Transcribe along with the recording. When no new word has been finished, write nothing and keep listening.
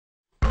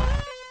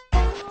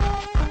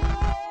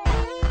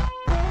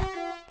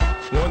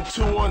1,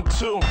 2, 1,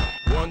 2.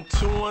 1,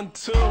 2, 1,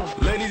 2.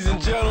 Ladies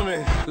and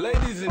gentlemen,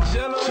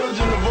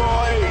 children of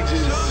all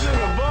ages,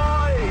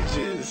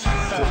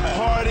 the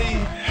party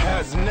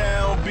has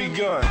now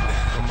begun.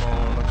 Come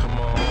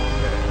on.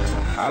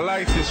 I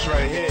like this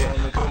right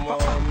here. Come on,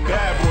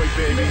 bad boy,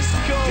 baby.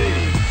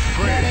 Diddy,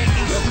 Brandon,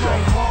 let's go.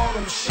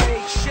 Harlem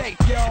shake,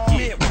 y'all.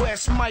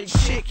 Midwest might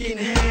shake in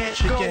hand.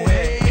 Go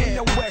ahead. In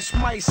the West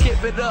might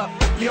skip it up,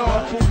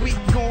 y'all. But we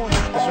going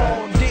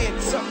all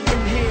dance up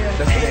in here.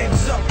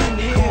 Hands up in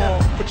here. Come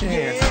on, put your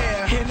hands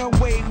up. In the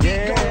way we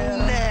go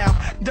now.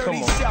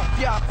 Dirty South,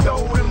 y'all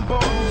throw them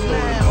bones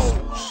now.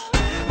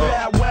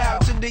 Bow wow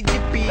to the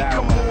yippee.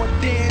 Come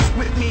on, dance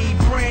with me,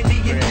 Brandy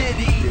and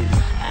Diddy.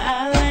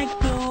 I like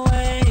the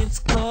way it's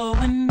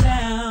going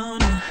down.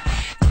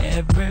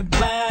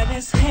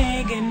 Everybody's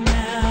hanging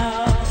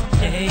out.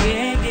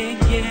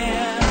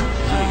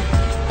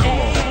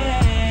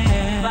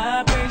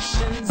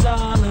 Vibrations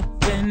all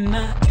up in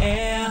the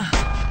air.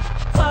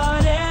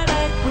 Party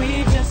like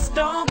we just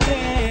don't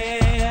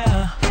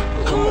care.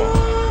 Come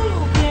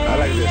on. I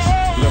like this.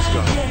 Let's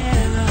go.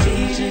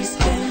 DJ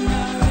spin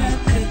the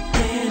record,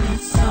 then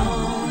it's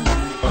on.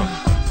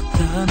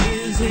 The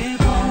music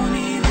won't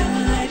even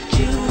let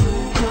you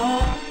go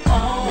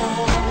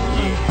on.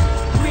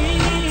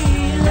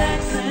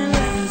 Relax and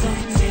let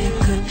it take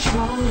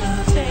control.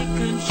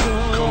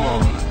 Come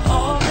on.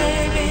 Oh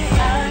baby,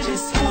 I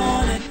just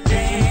wanna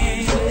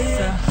dance with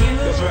you.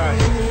 That's right.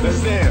 Let's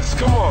dance.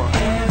 Come on.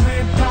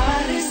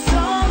 Everybody's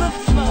on the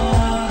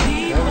floor.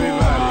 People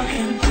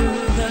walking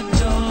through the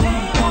door.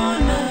 They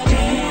wanna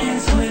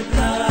dance with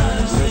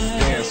us. Let's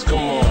dance. Come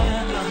on.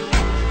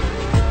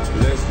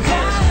 Let's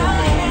dance. Come on.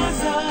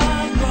 Hands up,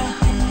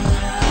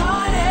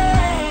 party.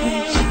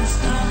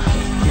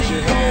 Put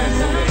your hands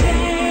in the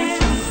air.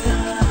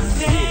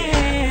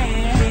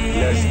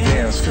 Let's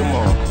dance. Come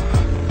on.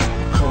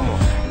 Come on.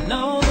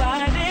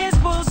 Nobody's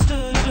supposed to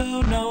do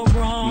no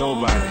wrong.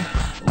 Nobody.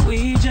 We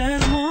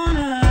just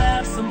wanna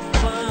have some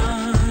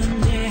fun,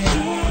 yeah.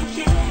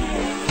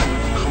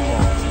 Come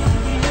on.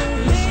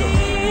 Let's go.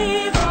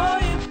 Leave all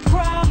your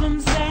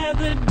problems at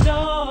the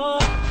door.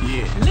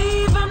 Yeah.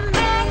 Leave them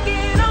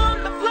naked on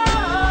the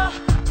floor.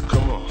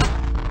 Come on.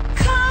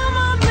 Come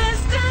on,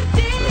 Mr.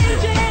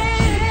 DJ.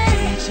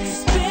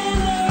 Spin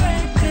the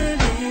record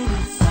and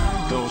it's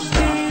on. Don't stop.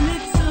 Then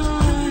it's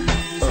on.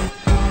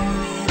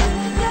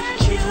 Let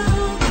you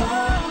go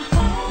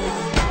on.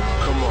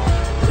 Come on.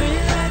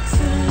 Relax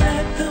and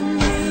let the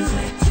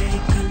music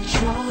take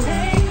control.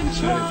 Let it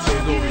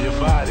take over your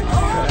body. Oh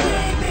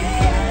baby,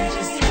 I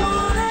just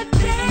wanna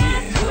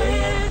dance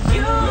with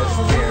you. Let's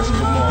dance.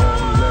 Come on.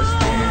 Let's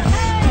dance.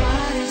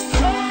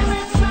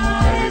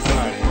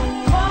 Everybody.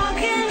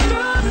 Walking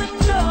through the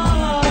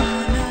door.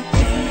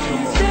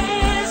 Dance,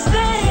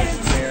 dance,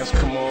 Dance.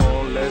 Come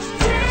on. Let's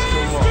dance.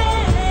 Come on.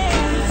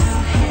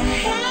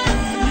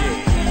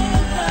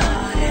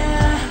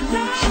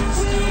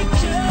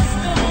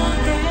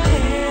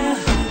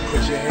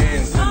 Put your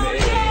hands in the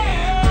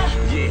air.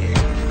 Yeah.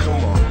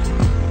 Come on.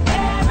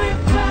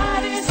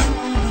 Everybody's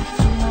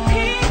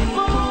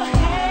people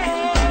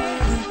here.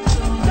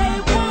 They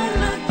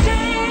wanna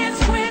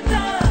dance with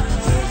us.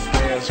 Let's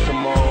dance.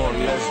 Come on.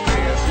 Let's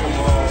dance. Come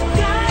on.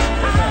 Got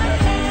our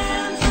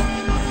hands.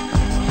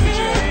 Put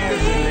your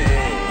hands in the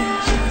air.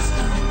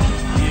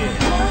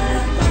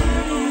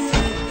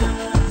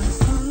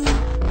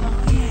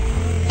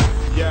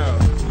 Yeah.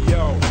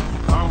 Yo,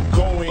 I'm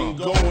going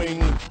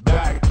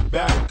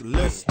back.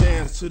 Let's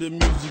dance to the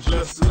music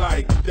just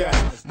like that.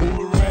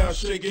 Move around,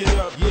 shake it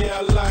up, yeah,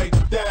 I like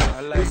that.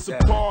 It's a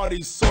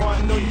party, so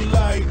I know you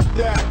like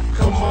that.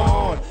 Come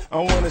on, I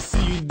wanna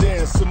see you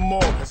dance some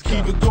more.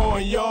 Keep it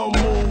going, y'all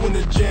move when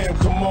the jam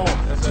come on.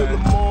 Till the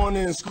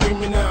morning,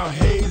 screaming out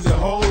haze and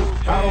hoes.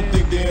 I don't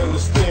think they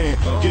understand.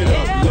 Get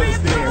up, let's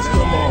dance,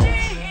 come on.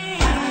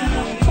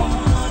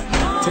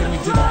 Take me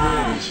to the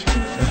bridge.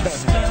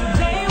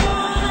 They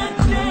wanna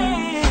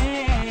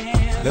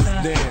dance. Let's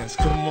dance,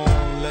 come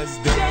on, let's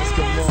dance,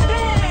 come on.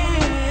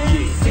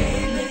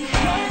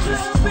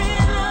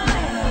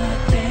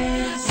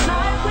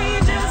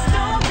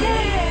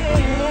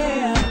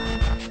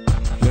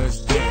 Let's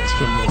dance,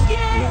 come on.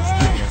 Let's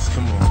dance,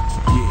 come on.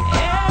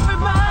 Yeah.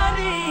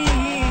 Everybody's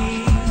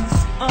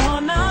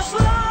on the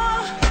floor.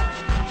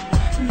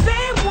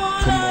 They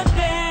wanna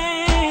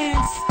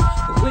dance.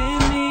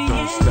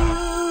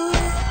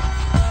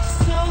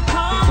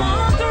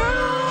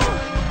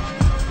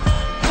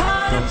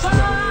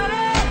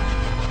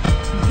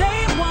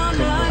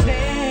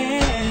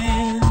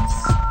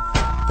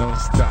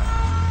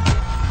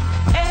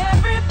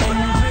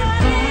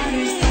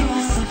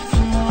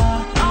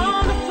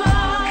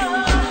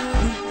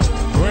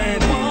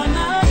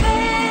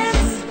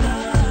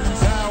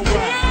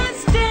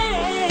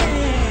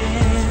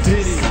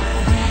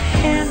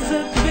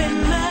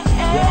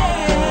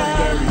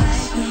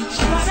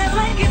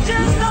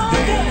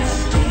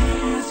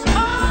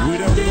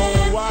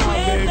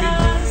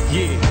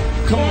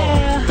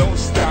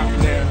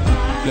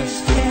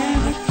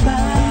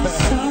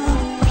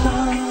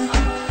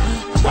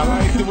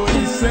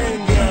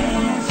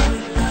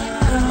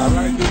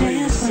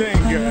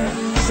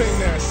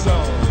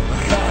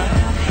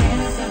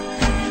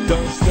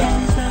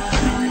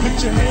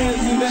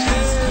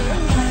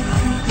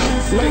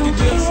 like you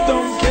just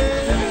don't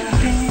care.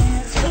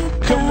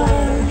 Come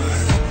on,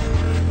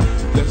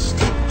 let's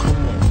go,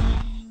 come on.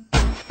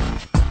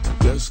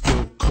 Let's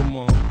go, come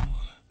on.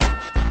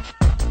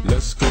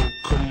 Let's go,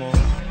 come on.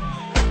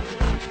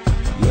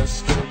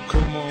 Let's go,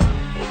 come on.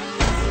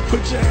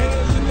 Put your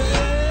hands in the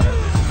air.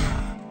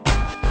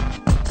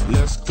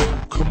 Let's go,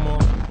 come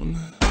on.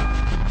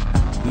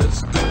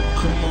 Let's go,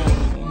 come on.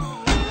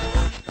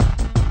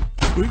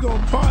 We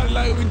gon' party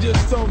like we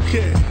just don't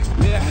care.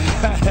 Yeah.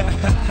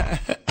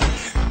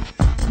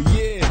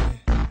 Yeah.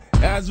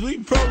 As we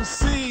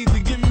proceed to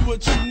give you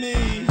what you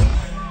need.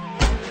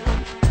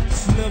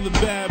 It's another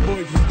Bad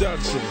Boy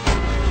production.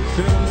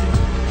 Feel me?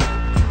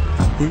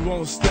 We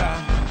won't stop.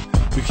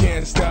 We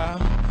can't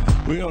stop.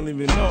 We don't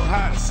even know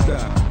how to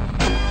stop.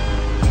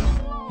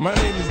 My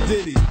name is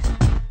Diddy.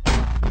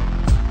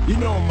 You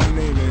know what my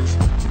name is.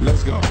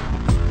 Let's go.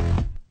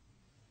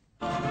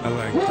 I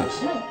like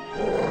this.